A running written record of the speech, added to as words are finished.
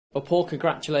Well, Paul,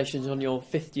 congratulations on your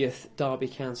 50th Derby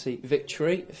County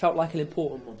victory. It felt like an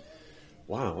important one.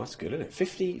 Wow, that's good, isn't it?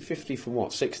 50 from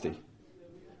what, 60?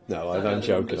 No, I'm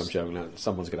joking.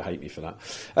 Someone's going to hate me for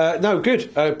that. No,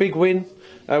 good. Big win.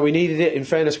 We needed it. In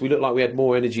fairness, we looked like we had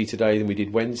more energy today than we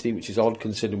did Wednesday, which is odd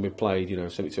considering we played,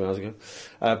 72 hours ago.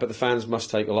 But the fans must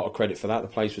take a lot of credit for that. The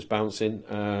place was bouncing.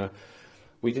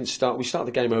 We started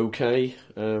the game okay,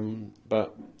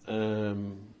 but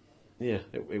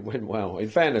it went well. In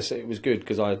fairness, it was good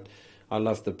because I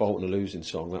loved the Bolton are losing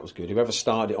song. That was good. Whoever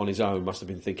started it on his own must have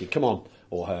been thinking, come on,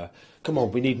 or her, come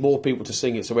on, we need more people to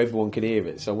sing it so everyone can hear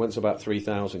it. So once about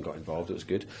 3,000 got involved, it was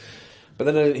good. But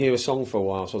then I didn't hear a song for a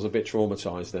while, so I was a bit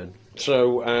traumatised then.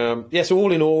 So, so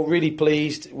all in all, really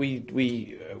pleased.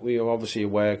 We are obviously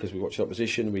aware because we watched the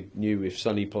opposition. We knew if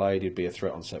Sonny played, he'd be a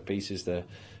threat on set pieces there.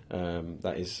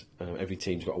 That is, every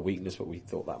team's got a weakness, but we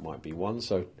thought that might be one.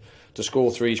 So to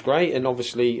score 3 is great, and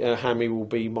obviously Hammy will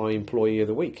be my employee of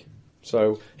the week.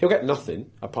 So he'll get nothing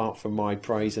apart from my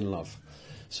praise and love.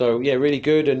 So yeah, really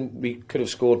good, and we could have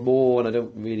scored more, and I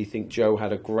don't really think Joe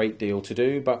had a great deal to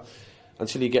do, but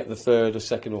until you get the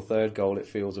second or third goal, it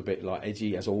feels a bit like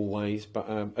edgy as always. But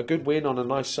a good win on a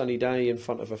nice sunny day in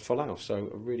front of a full house.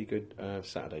 So a really good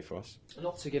Saturday for us.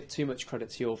 Not to give too much credit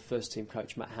to your first team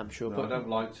coach, Matt Hampshire, no, but I don't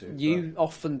like to. You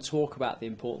often talk about the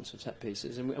importance of set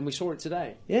pieces, and we saw it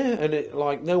today. Yeah,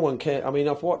 and no one cares. I mean,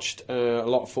 I've watched a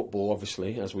lot of football,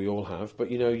 obviously, as we all have.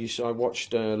 But I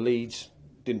watched Leeds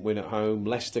didn't win at home.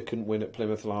 Leicester couldn't win at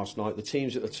Plymouth last night. The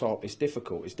teams at the top, it's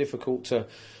difficult. It's difficult to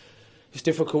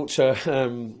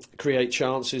create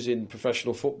chances in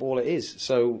professional football. It is.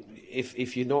 So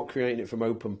if you're not creating it from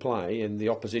open play, and the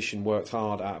opposition worked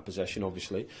hard out of possession,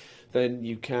 obviously, then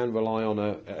you can rely on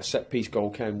a set-piece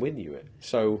goal can win you it.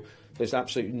 So there's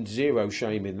absolutely zero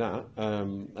shame in that.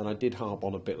 And I did harp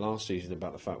on a bit last season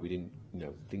about the fact we didn't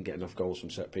get enough goals from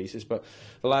set pieces. But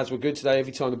the lads were good today.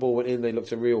 Every time the ball went in, they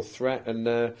looked a real threat.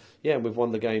 And we've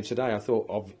won the game today. I thought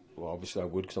obviously I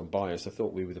would because I'm biased. I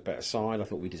thought we were the better side. I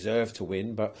thought we deserved to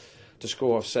win, but to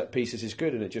score off set pieces is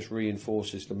good, and it just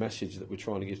reinforces the message that we're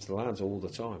trying to give to the lads all the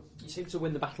time. You seem to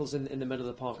win the battles in the middle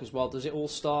of the park as well. Does it all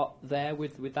start there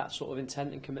with that sort of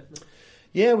intent and commitment?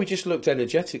 Yeah, we just looked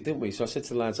energetic, didn't we? So I said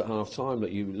to the lads at half-time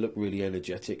that you look really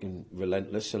energetic and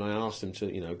relentless, and I asked them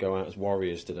to go out as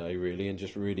warriors today, really, and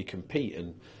just really compete.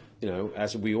 And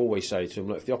as we always say to them,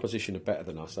 look, if the opposition are better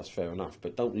than us, that's fair enough,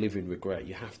 but don't live in regret.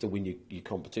 You have to win your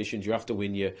competitions. You have to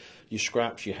win your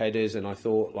scraps, your headers, and I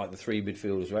thought, the 3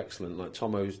 midfielders were excellent. Like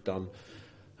Tomo's done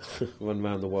run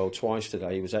around the world twice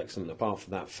today. He was excellent, apart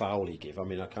from that foul he gave. I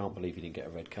mean, I can't believe he didn't get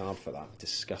a red card for that.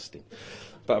 Disgusting.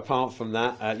 But apart from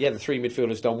that, the 3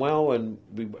 midfielders done well, and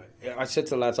I said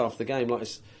to the lads after the game,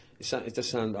 it does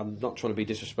sound, I'm not trying to be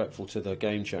disrespectful to the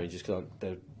game changers, because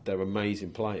they're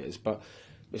amazing players, but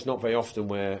it's not very often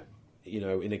where,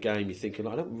 in a game you're thinking,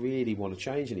 I don't really want to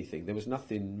change anything. There was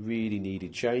nothing really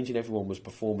needed changing. Everyone was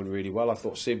performing really well. I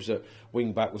thought Sibbs at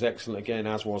wing-back was excellent again,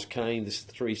 as was Kane. The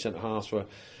 3 centre-halves were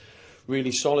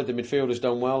really solid. The midfielders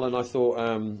done well, and I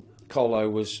thought Colo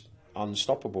was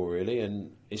unstoppable, really.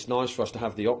 And it's nice for us to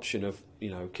have the option of,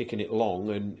 kicking it long,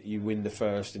 and you win the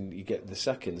first and you get the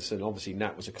seconds. And obviously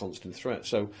Nat was a constant threat.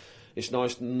 So it's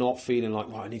nice not feeling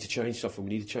like, I need to change something,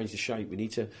 we need to change the shape, we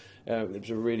need to... it was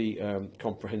a really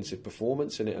comprehensive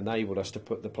performance, and it enabled us to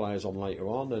put the players on later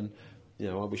on, and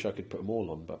I wish I could put them all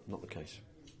on, but not the case.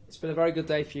 It's been a very good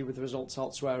day for you with the results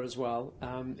elsewhere as well.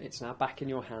 It's now back in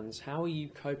your hands. How are you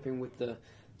coping with the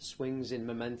swings in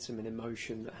momentum and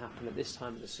emotion that happen at this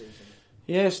time of the season?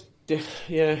 Yes,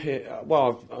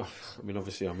 well, I mean,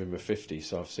 obviously I'm in my 50s,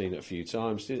 so I've seen it a few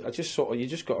times. You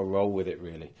just got to roll with it,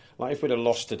 really. Like if we'd have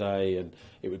lost today and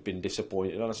it would have been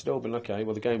disappointed, I'd have still been, okay,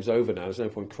 well, the game's over now, there's no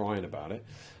point crying about it.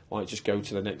 Like, just go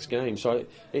to the next game. So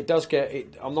it does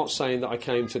get... I'm not saying that I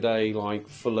came today,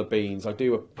 full of beans. I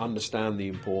do understand the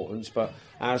importance, but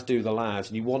as do the lads.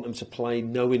 And you want them to play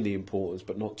knowing the importance,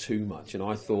 but not too much. And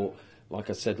I thought... Like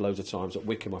I said loads of times at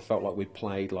Wickham, I felt like we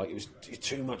played like it was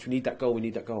too much. We need that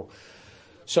goal.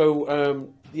 So,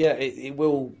 it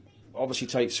will obviously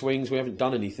take swings. We haven't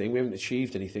done anything. We haven't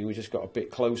achieved anything. We just got a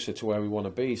bit closer to where we want to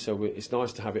be. So it's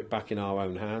nice to have it back in our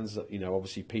own hands.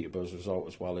 Obviously Peterborough's result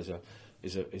as well is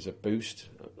a boost.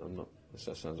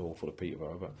 That sounds awful to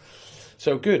Peterborough, but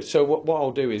so good. So what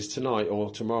I'll do is tonight or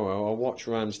tomorrow I'll watch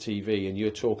RamsTV, and you're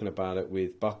talking about it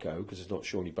with Bucko, because it's not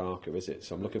Shawnee Barker, is it?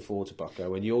 So I'm looking forward to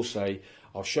Bucko, and you'll say,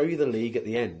 I'll show you the league at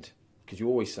the end, because you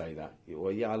always say that.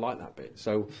 Well, yeah, I like that bit.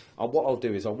 So what I'll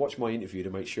do is I'll watch my interview to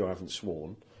make sure I haven't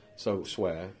sworn, so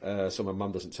my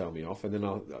mum doesn't tell me off, and then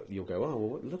you'll go, oh,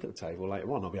 well, look at the table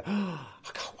later on. I'll be like, I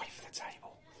can't wait for the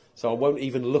table. So I won't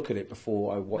even look at it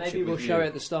before I watch it. Maybe we'll show it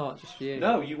at the start, just for you.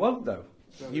 No, you won't though.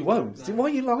 You won't. So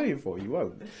what are you lying for? You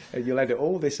won't. And you'll edit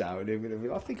all this out.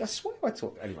 And I swear I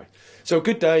talk. Anyway, so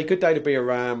good day to be a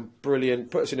Ram. Brilliant.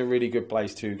 Put us in a really good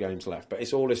place. 2 games left, but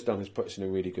it's all it's done is put us in a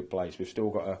really good place. We've still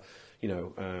got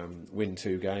to, win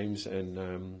 2 games,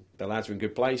 and the lads are in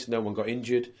good place. No one got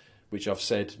injured, which I've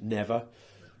said never.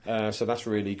 So that's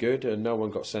really good, and no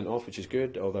one got sent off, which is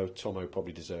good. Although Tomo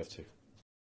probably deserved to.